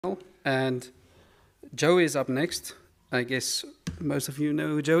And Joey is up next. I guess most of you know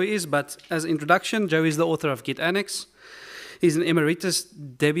who Joey is, but as an introduction, Joey is the author of git-annex. He's an emeritus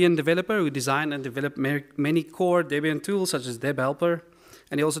Debian developer who designed and developed many core Debian tools such as debhelper,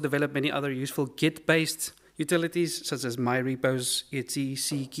 and he also developed many other useful Git-based utilities such as MyRepos, etc,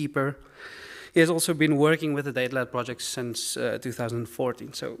 Ckeeper. He has also been working with the DataLad project since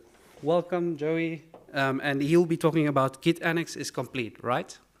 2014. So welcome, Joey. And he'll be talking about git-annex is complete,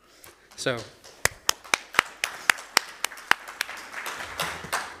 right? So,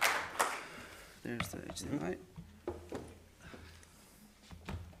 there's the HDMI.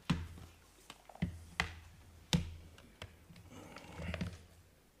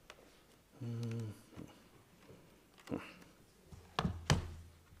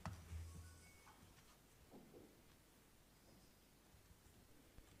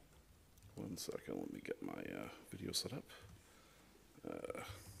 One second, let me get my video set up.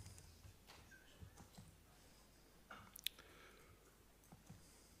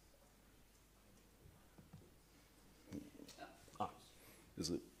 Is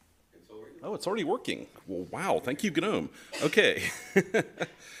it? Oh, it's already working. Well, wow, thank you, GNOME. Okay.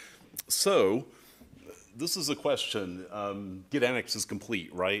 So, this is a question. Git-annex is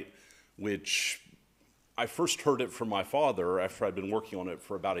complete, right? Which I first heard it from my father after I'd been working on it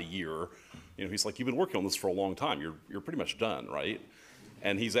for about a year. You know, he's like, "You've been working on this for a long time. You're pretty much done, right?"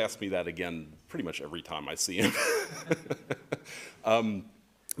 And he's asked me that again pretty much every time I see him.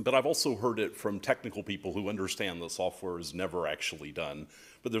 But I've also heard it from technical people who understand that software is never actually done,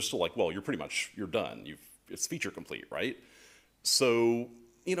 but they're still like, "Well, you're done. It's feature complete, right?" So,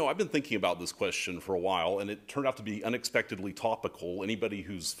 you know, I've been thinking about this question for a while, and it turned out to be unexpectedly topical. Anybody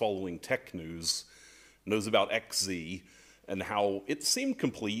who's following tech news knows about XZ and how it seemed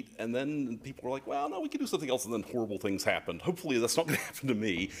complete, and then people were like, "Well, no, we can do something else," and then horrible things happened. Hopefully that's not going to happen to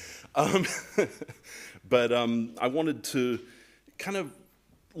me. But I wanted to kind of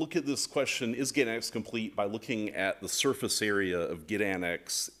look at this question, is git-annex complete, by looking at the surface area of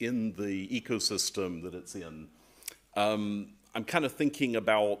git-annex in the ecosystem that it's in. I'm kind of thinking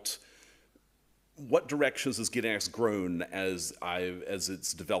about what directions has git-annex grown as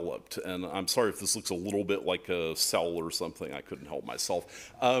it's developed, and I'm sorry if this looks a little bit like a cell or something. I couldn't help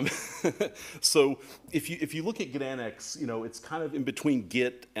myself. So if you look at git-annex, you know, it's kind of in between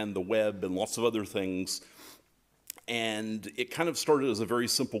Git and the web and lots of other things. And it kind of started as a very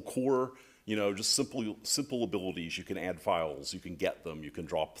simple core, you know, just simple abilities. You can add files, you can get them, you can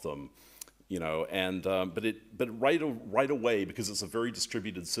drop them, you know. And but right away, because it's a very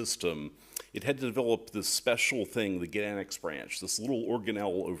distributed system, it had to develop this special thing, the git-annex branch, this little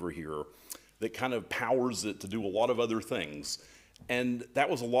organelle over here that kind of powers it to do a lot of other things. And that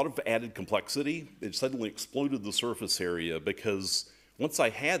was a lot of added complexity. It suddenly exploded the surface area, because once I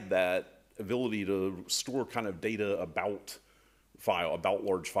had that ability to store kind of data about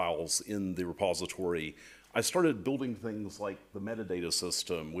large files in the repository, I started building things like the metadata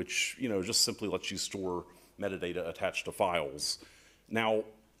system, which, you know, just simply lets you store metadata attached to files. Now,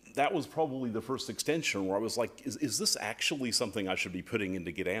 that was probably the first extension where I was like, is this actually something I should be putting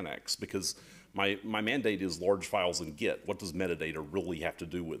into git-annex? Because my mandate is large files in Git. What does metadata really have to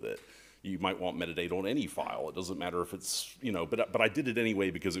do with it? You might want metadata on any file. It doesn't matter if it's, you know, but I did it anyway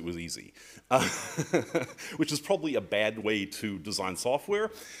because it was easy, which is probably a bad way to design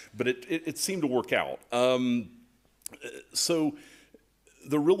software, but it seemed to work out. So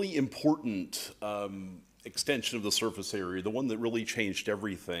the really important extension of the surface area, the one that really changed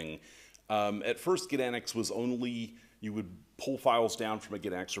everything, at first git-annex was only, you would pull files down from a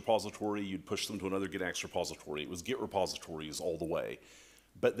git-annex repository, you'd push them to another git-annex repository. It was Git repositories all the way.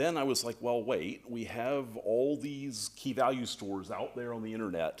 But then I was like, well, wait, we have all these key value stores out there on the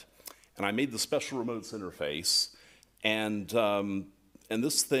internet, and I made the special remotes interface, and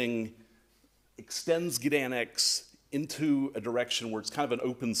this thing extends git-annex into a direction where it's kind of an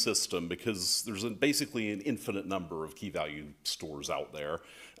open system, because there's basically an infinite number of key value stores out there.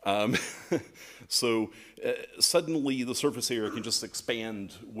 So suddenly the surface area can just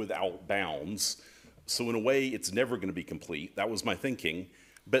expand without bounds. So in a way, it's never going to be complete. That was my thinking.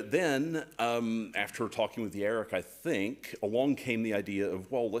 But then, after talking with Eric, I think, along came the idea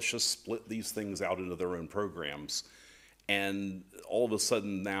of, well, let's just split these things out into their own programs. And all of a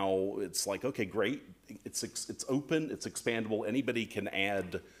sudden now it's like, okay, great. It's open, it's expandable. Anybody can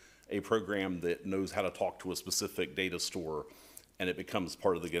add a program that knows how to talk to a specific data store, and it becomes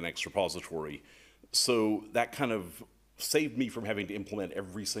part of the git-annex repository. So that kind of saved me from having to implement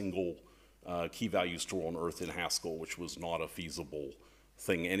every single key value store on Earth in Haskell, which was not a feasible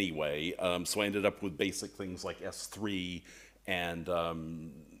thing anyway. So I ended up with basic things like S3 and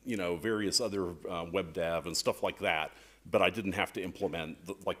you know, various other web dev and stuff like that, but I didn't have to implement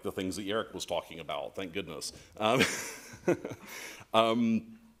like the things that Eric was talking about, thank goodness.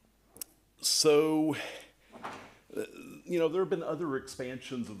 So, you know, there have been other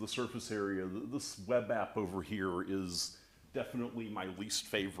expansions of the surface area. This web app over here is definitely my least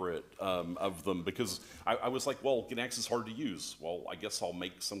favorite of them, because I was like, well, git-annex is hard to use. Well, I guess I'll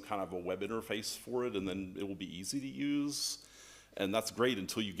make some kind of a web interface for it, and then it will be easy to use. And that's great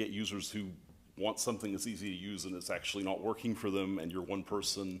until you get users who want something that's easy to use and it's actually not working for them, and you're one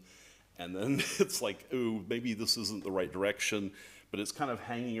person. And then it's like, oh, maybe this isn't the right direction. But it's kind of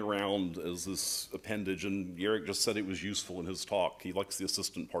hanging around as this appendage, and Eric just said it was useful in his talk. He likes the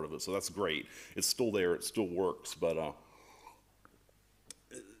assistant part of it, so that's great. It's still there, it still works, but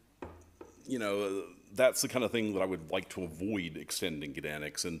you know, that's the kind of thing that I would like to avoid extending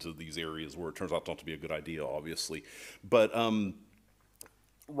git-annex into these areas where it turns out not to be a good idea, obviously. But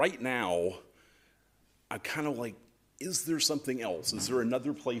right now, I'm kind of like, is there something else? Is there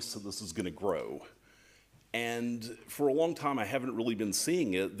another place that this is going to grow? And for a long time, I haven't really been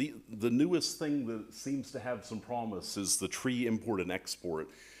seeing it. The newest thing that seems to have some promise is the tree import and export,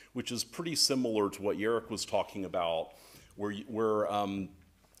 which is pretty similar to what Eric was talking about, where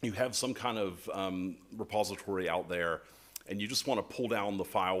you have some kind of repository out there, and you just want to pull down the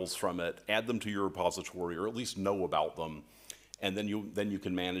files from it, add them to your repository, or at least know about them, and then you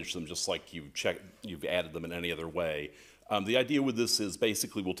can manage them just like you've added them in any other way. The idea with this is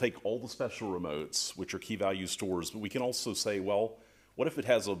basically we'll take all the special remotes, which are key value stores, but we can also say, well, what if it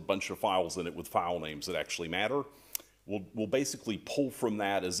has a bunch of files in it with file names that actually matter? We'll basically pull from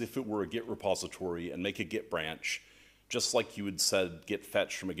that as if it were a Git repository and make a Git branch, just like you had said git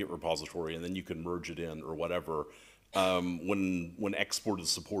fetch from a Git repository, and then you can merge it in or whatever. When export is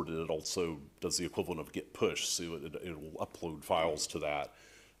supported, it also does the equivalent of git push, so it will upload files to that.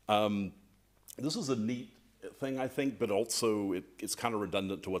 This is a neat thing, I think, but also it's kind of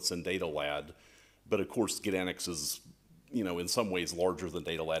redundant to what's in DataLad. But of course, git-annex is, you know, in some ways larger than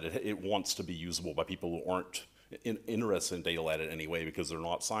DataLad. It wants to be usable by people who aren't interested in DataLad in any way because they're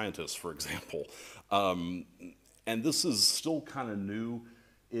not scientists, for example. And this is still kind of new.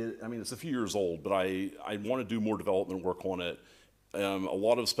 I mean, it's a few years old, but I want to do more development work on it. A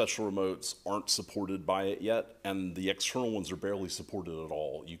lot of special remotes aren't supported by it yet, and the external ones are barely supported at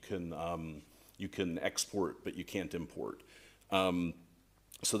all. You can export, but you can't import.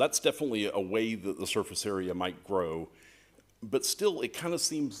 So that's definitely a way that the surface area might grow. But still, it kind of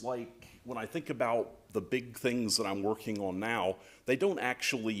seems like when I think about the big things that I'm working on now, they don't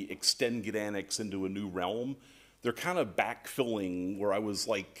actually extend git-annex into a new realm. They're kind of backfilling where I was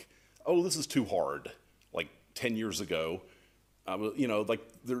like, oh, this is too hard, like 10 years ago. You know, like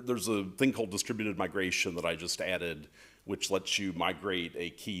there's a thing called distributed migration that I just added, which lets you migrate a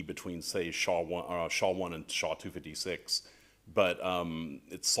key between, say, SHA-1 and SHA-256. But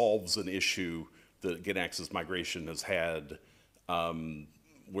it solves an issue that git-annex's migration has had,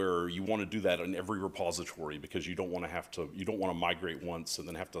 where you want to do that in every repository because you don't want to migrate once and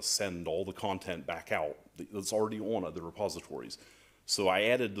then have to send all the content back out that's already on other repositories. So I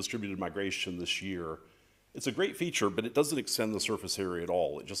added distributed migration this year. It's a great feature, but it doesn't extend the surface area at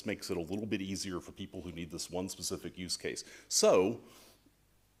all. It just makes it a little bit easier for people who need this one specific use case. So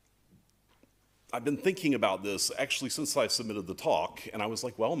I've been thinking about this actually since I submitted the talk, and I was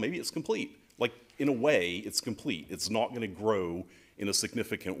like, well, maybe it's complete. Like, in a way, it's complete. It's not going to grow in a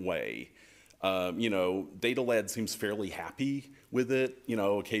significant way. You know, DataLad seems fairly happy with it. You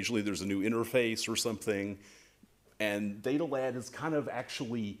know, occasionally there's a new interface or something. And DataLad has kind of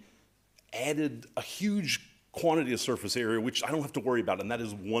actually added a huge quantity of surface area, which I don't have to worry about, and that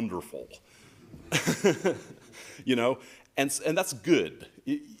is wonderful. You know, and that's good.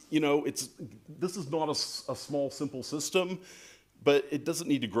 You know, this is not a small, simple system, but it doesn't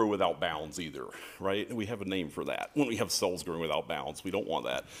need to grow without bounds either, right? And we have a name for that. When we have cells growing without bounds, we don't want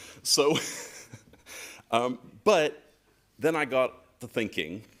that. So, but then I got to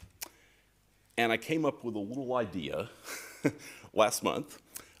thinking, and I came up with a little idea last month.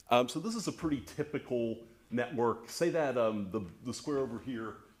 So this is a pretty typical network. Say that the square over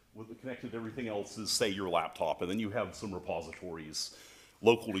here connected to everything else is, say, your laptop, and then you have some repositories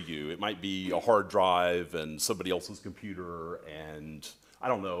local to you. It might be a hard drive and somebody else's computer and, I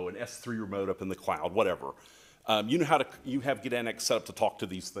don't know, an S3 remote up in the cloud, whatever. You know how you have git-annex set up to talk to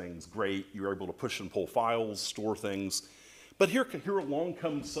these things. Great. You're able to push and pull files, store things. But here along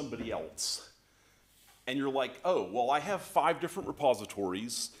comes somebody else. And you're like, oh, well, I have 5 different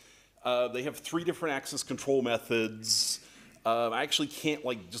repositories. They have 3 different access control methods. I actually can't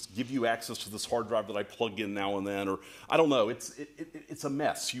like just give you access to this hard drive that I plug in now and then, or I don't know. It's a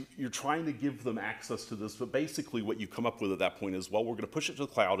mess. You're trying to give them access to this, but basically what you come up with at that point is, well, we're going to push it to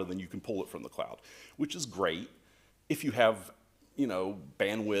the cloud, and then you can pull it from the cloud, which is great if you have, you know,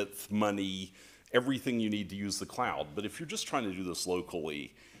 bandwidth, money, everything you need to use the cloud. But if you're just trying to do this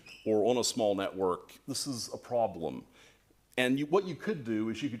locally or on a small network, this is a problem. And what you could do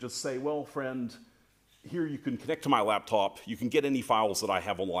is you could just say, well, friend, here you can connect to my laptop. You can get any files that I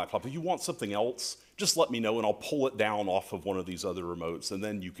have on the laptop. If you want something else, just let me know, and I'll pull it down off of one of these other remotes, and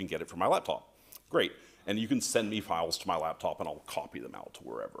then you can get it from my laptop. Great. And you can send me files to my laptop, and I'll copy them out to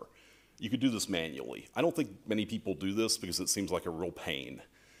wherever. You could do this manually. I don't think many people do this because it seems like a real pain.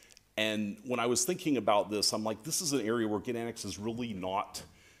 And when I was thinking about this, I'm like, this is an area where git-annex is really not,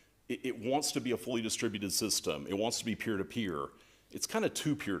 it wants to be a fully distributed system. It wants to be peer-to-peer. It's kind of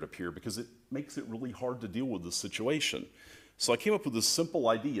too peer-to-peer because it makes it really hard to deal with this situation. So I came up with this simple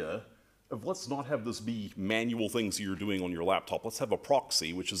idea of let's not have this be manual things you're doing on your laptop. Let's have a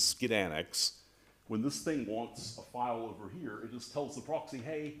proxy, which is git-annex. When this thing wants a file over here, it just tells the proxy,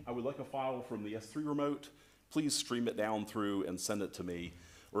 hey, I would like a file from the S3 remote. Please stream it down through and send it to me.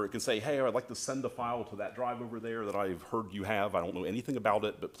 Or it can say, hey, I'd like to send a file to that drive over there that I've heard you have. I don't know anything about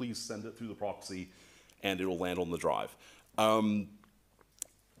it, but please send it through the proxy, and it'll land on the drive.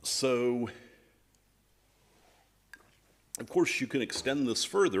 So, of course, you can extend this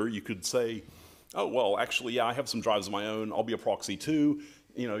further. You could say, oh, well, actually, yeah, I have some drives of my own. I'll be a proxy too.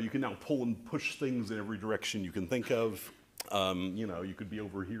 You know, you can now pull and push things in every direction you can think of. You know, you could be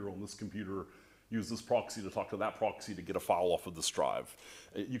over here on this computer, use this proxy to talk to that proxy to get a file off of this drive.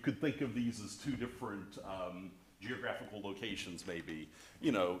 You could think of these as two different geographical locations, maybe.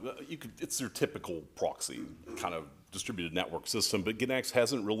 You know, it's your typical proxy kind of distributed network system, but git-annex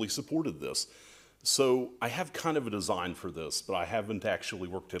hasn't really supported this. So I have kind of a design for this, but I haven't actually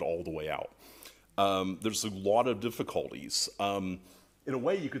worked it all the way out. There's a lot of difficulties. In a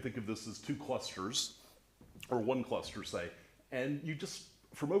way, you could think of this as two clusters, or one cluster, say, and you just,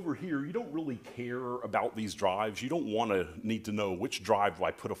 from over here, you don't really care about these drives. You don't want to need to know which drive do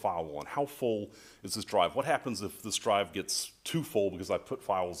I put a file on. How full is this drive? What happens if this drive gets too full because I put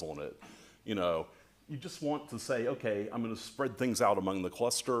files on it? You know, you just want to say, okay, I'm going to spread things out among the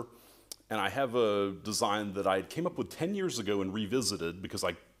cluster. And I have a design that I came up with 10 years ago and revisited because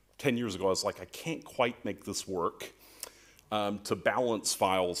 10 years ago I was like, I can't quite make this work to balance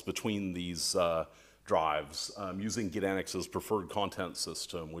files between these drives using git-annex's preferred content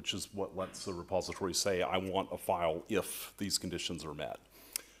system, which is what lets the repository say, I want a file if these conditions are met.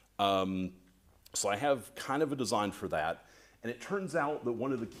 So I have kind of a design for that. And it turns out that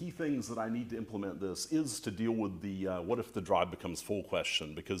one of the key things that I need to implement this is to deal with the what if the drive becomes full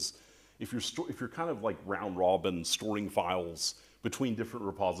question, because if you're kind of like round robin storing files between different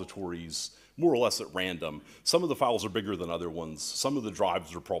repositories, more or less at random, some of the files are bigger than other ones. Some of the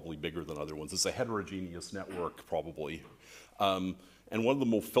drives are probably bigger than other ones. It's a heterogeneous network, probably. And one of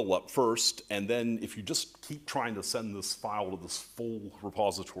them will fill up first, and then if you just keep trying to send this file to this full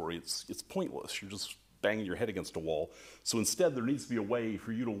repository, it's pointless. You're just banging your head against a wall. So instead, there needs to be a way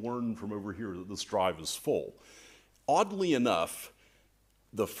for you to learn from over here that this drive is full. Oddly enough,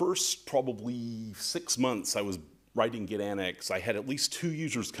 the first probably 6 months I was writing git-annex, I had at least 2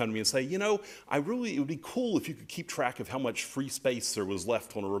 users come to me and say, you know, it would be cool if you could keep track of how much free space there was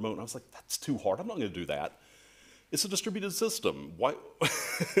left on a remote. And I was like, that's too hard. I'm not going to do that. It's a distributed system. Why?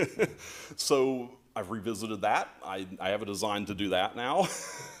 So I've revisited that. I have a design to do that now.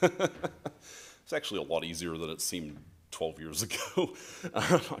 It's actually a lot easier than it seemed 12 years ago.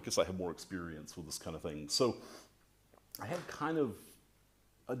 I guess I have more experience with this kind of thing. So I have kind of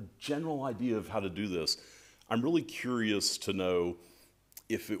a general idea of how to do this. I'm really curious to know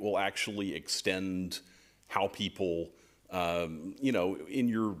if it will actually extend how people, you know, in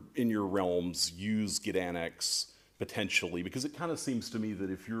your realms use git-annex potentially, because it kind of seems to me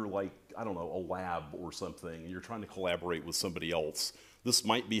that if you're like, I don't know, a lab or something, and you're trying to collaborate with somebody else, this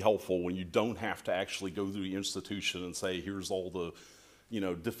might be helpful when you don't have to actually go through the institution and say, here's all the, you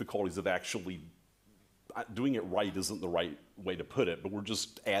know, difficulties of actually doing it right isn't the right way to put it, but we're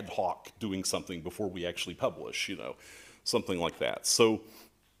just ad hoc doing something before we actually publish, you know, something like that. So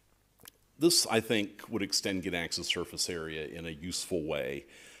this, I think, would extend git-annex's surface area in a useful way.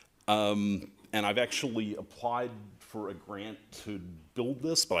 And I've actually applied for a grant to build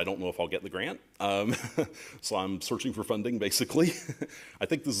this, but I don't know if I'll get the grant. So I'm searching for funding, basically. I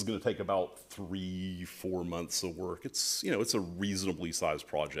think this is going to take about 3-4 months of work. It's, you know, it's a reasonably sized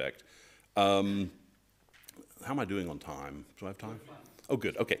project. How am I doing on time? Do I have time? Oh,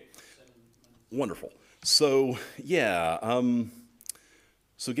 good. Okay. Wonderful. So yeah,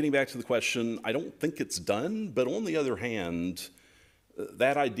 so getting back to the question, I don't think it's done, but on the other hand,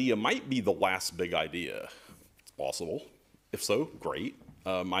 that idea might be the last big idea. It's possible. If so, great.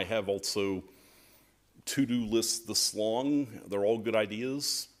 I have also to-do lists this long. They're all good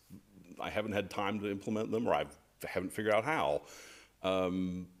ideas. I haven't had time to implement them, or I haven't figured out how.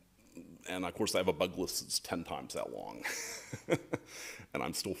 And of course, I have a bug list that's 10 times that long. And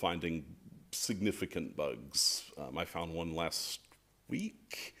I'm still finding significant bugs. I found one last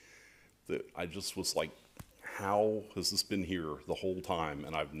week that I just was like, how has this been here the whole time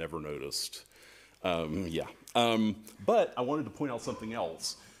and I've never noticed? Yeah. But I wanted to point out something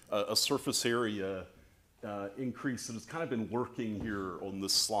else. A surface area increase that has kind of been lurking here on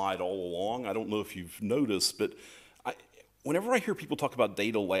this slide all along. I don't know if you've noticed, but whenever I hear people talk about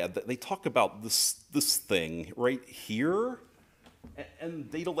DataLad, they talk about this thing right here, and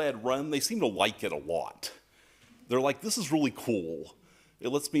DataLad run, they seem to like it a lot. They're like, this is really cool. It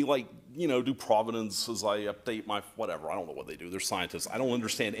lets me, like, you know, do provenance as I update my whatever. I don't know what they do. They're scientists. I don't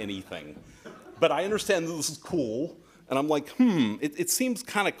understand anything. But I understand that this is cool. And I'm like, it seems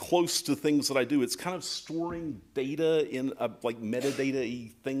kind of close to things that I do. It's kind of storing data in like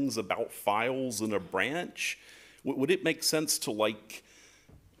metadata-y things about files in a branch. Would it make sense to, like,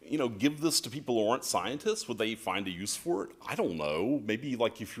 you know, give this to people who aren't scientists? Would they find a use for it? I don't know. Maybe,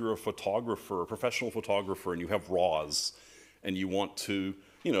 like, if you're a photographer, a professional photographer, and you have RAWs, and you want to,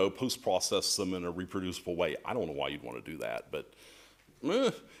 you know, post-process them in a reproducible way. I don't know why you'd want to do that, but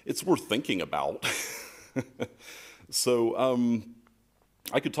it's worth thinking about. So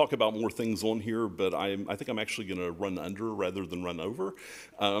I could talk about more things on here, but I think I'm actually going to run under rather than run over.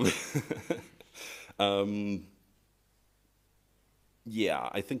 Yeah,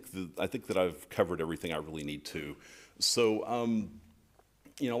 I think that I've covered everything I really need to. So,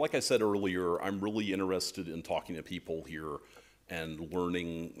 you know, like I said earlier, I'm really interested in talking to people here and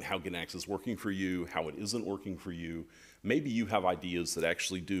learning how git-annex is working for you, how it isn't working for you. Maybe you have ideas that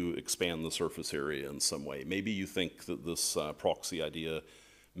actually do expand the surface area in some way. Maybe you think that this proxy idea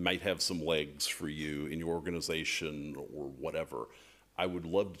might have some legs for you in your organization or whatever. I would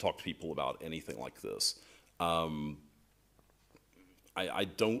love to talk to people about anything like this. I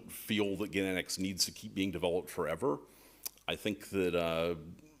don't feel that git-annex needs to keep being developed forever. I think that,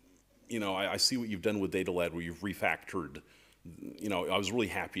 you know, I see what you've done with DataLad where you've refactored. You know, I was really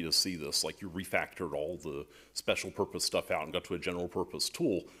happy to see this. Like, you refactored all the special purpose stuff out and got to a general purpose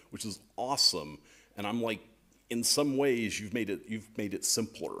tool, which is awesome. And I'm like, in some ways, you've made it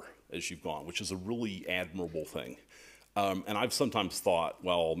simpler as you've gone, which is a really admirable thing. And I've sometimes thought,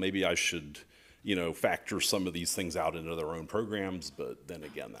 well, maybe I should, you know, factor some of these things out into their own programs, but then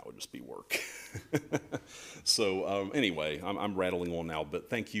again, that would just be work. So anyway, I'm rattling on now, but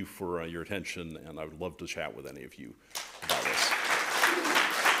thank you for your attention, and I would love to chat with any of you about this.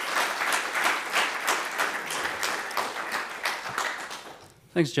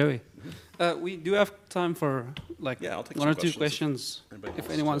 Thanks, Joey. We do have time for like I'll take one or some two questions if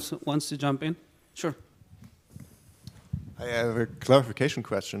anyone wants to jump in. Sure. I have a clarification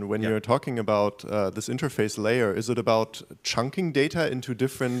question. When you're talking about this interface layer, is it about chunking data into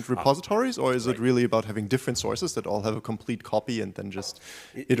different repositories, or is it really about having different sources that all have a complete copy and then just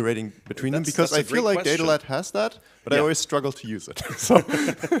iterating between them? Because I feel like DataLad has that, but I always struggle to use it. So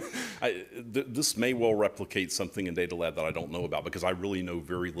this may well replicate something in DataLad that I don't know about, because I really know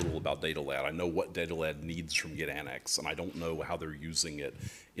very little about DataLad. I know what DataLad needs from git-annex, and I don't know how they're using it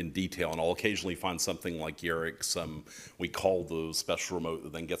in detail. And I'll occasionally find something like Yarrick's, we call the special remote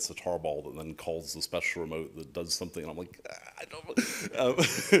that then gets the tarball that then calls the special remote that does something. And I'm like, I don't know.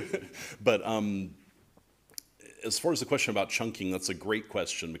 But as far as the question about chunking, that's a great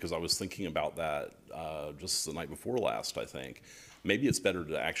question, because I was thinking about that just the night before last, I think. Maybe it's better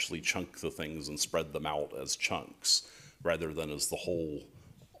to actually chunk the things and spread them out as chunks rather than as the whole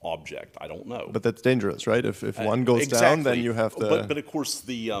object. I don't know. But that's dangerous, right? If one goes down, then you have the... But of course,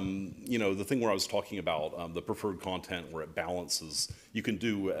 the you know, the thing where I was talking about the preferred content where it balances, you can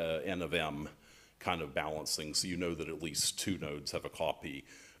do N of M kind of balancing, so you know that at least 2 nodes have a copy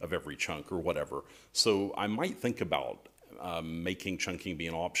of every chunk or whatever. So I might think about making chunking be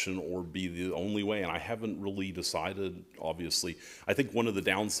an option or be the only way, and I haven't really decided, obviously. I think one of the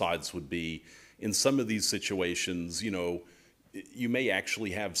downsides would be, in some of these situations, you know, you may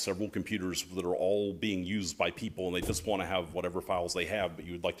actually have several computers that are all being used by people, and they just want to have whatever files they have, but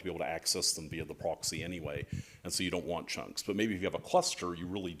you would like to be able to access them via the proxy anyway, and so you don't want chunks. But maybe if you have a cluster, you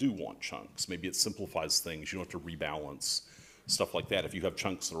really do want chunks. Maybe it simplifies things. You don't have to rebalance, stuff like that, if you have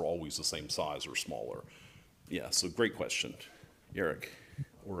chunks that are always the same size or smaller. Yeah, so great question. Eric,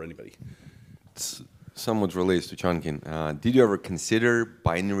 or anybody. somewhat relates to chunking. Did you ever consider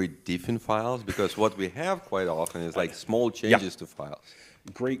binary diffing files? Because what we have quite often is like small changes to files.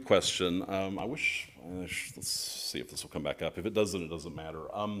 Great question. I wish, let's see if this will come back up. If it doesn't, it doesn't matter.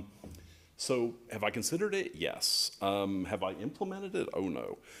 So have I considered it? Yes. Have I implemented it? Oh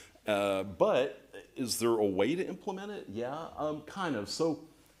no. But is there a way to implement it? Yeah, kind of. So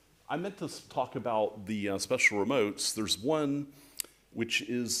I meant to talk about the special remotes. There's one which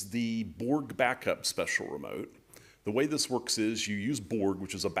is the Borg backup special remote. The way this works is you use Borg,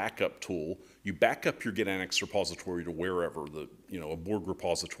 which is a backup tool. You back up your git-annex repository to wherever, a Borg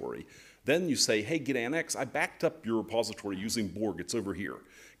repository. Then you say, hey, git-annex, I backed up your repository using Borg. It's over here.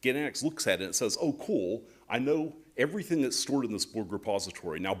 Git-annex looks at it and it says, oh, cool. I know everything that's stored in this Borg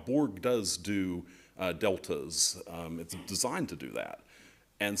repository. Now, Borg does do deltas. It's designed to do that.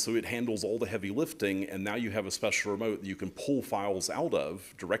 And so it handles all the heavy lifting, and now you have a special remote that you can pull files out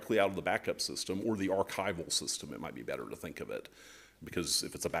of, directly out of the backup system, or the archival system, it might be better to think of it. Because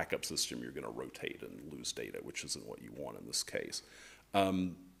if it's a backup system, you're going to rotate and lose data, which isn't what you want in this case.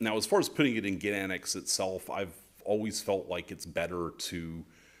 Now, as far as putting it in git-annex itself, I've always felt like it's better to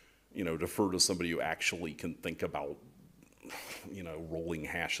defer to somebody who actually can think about rolling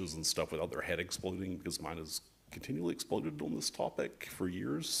hashes and stuff without their head exploding, because mine is continually exploded on this topic for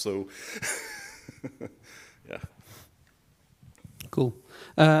years, so yeah. Cool.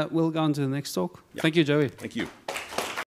 We'll go on to the next talk. Yeah. Thank you, Joey. Thank you.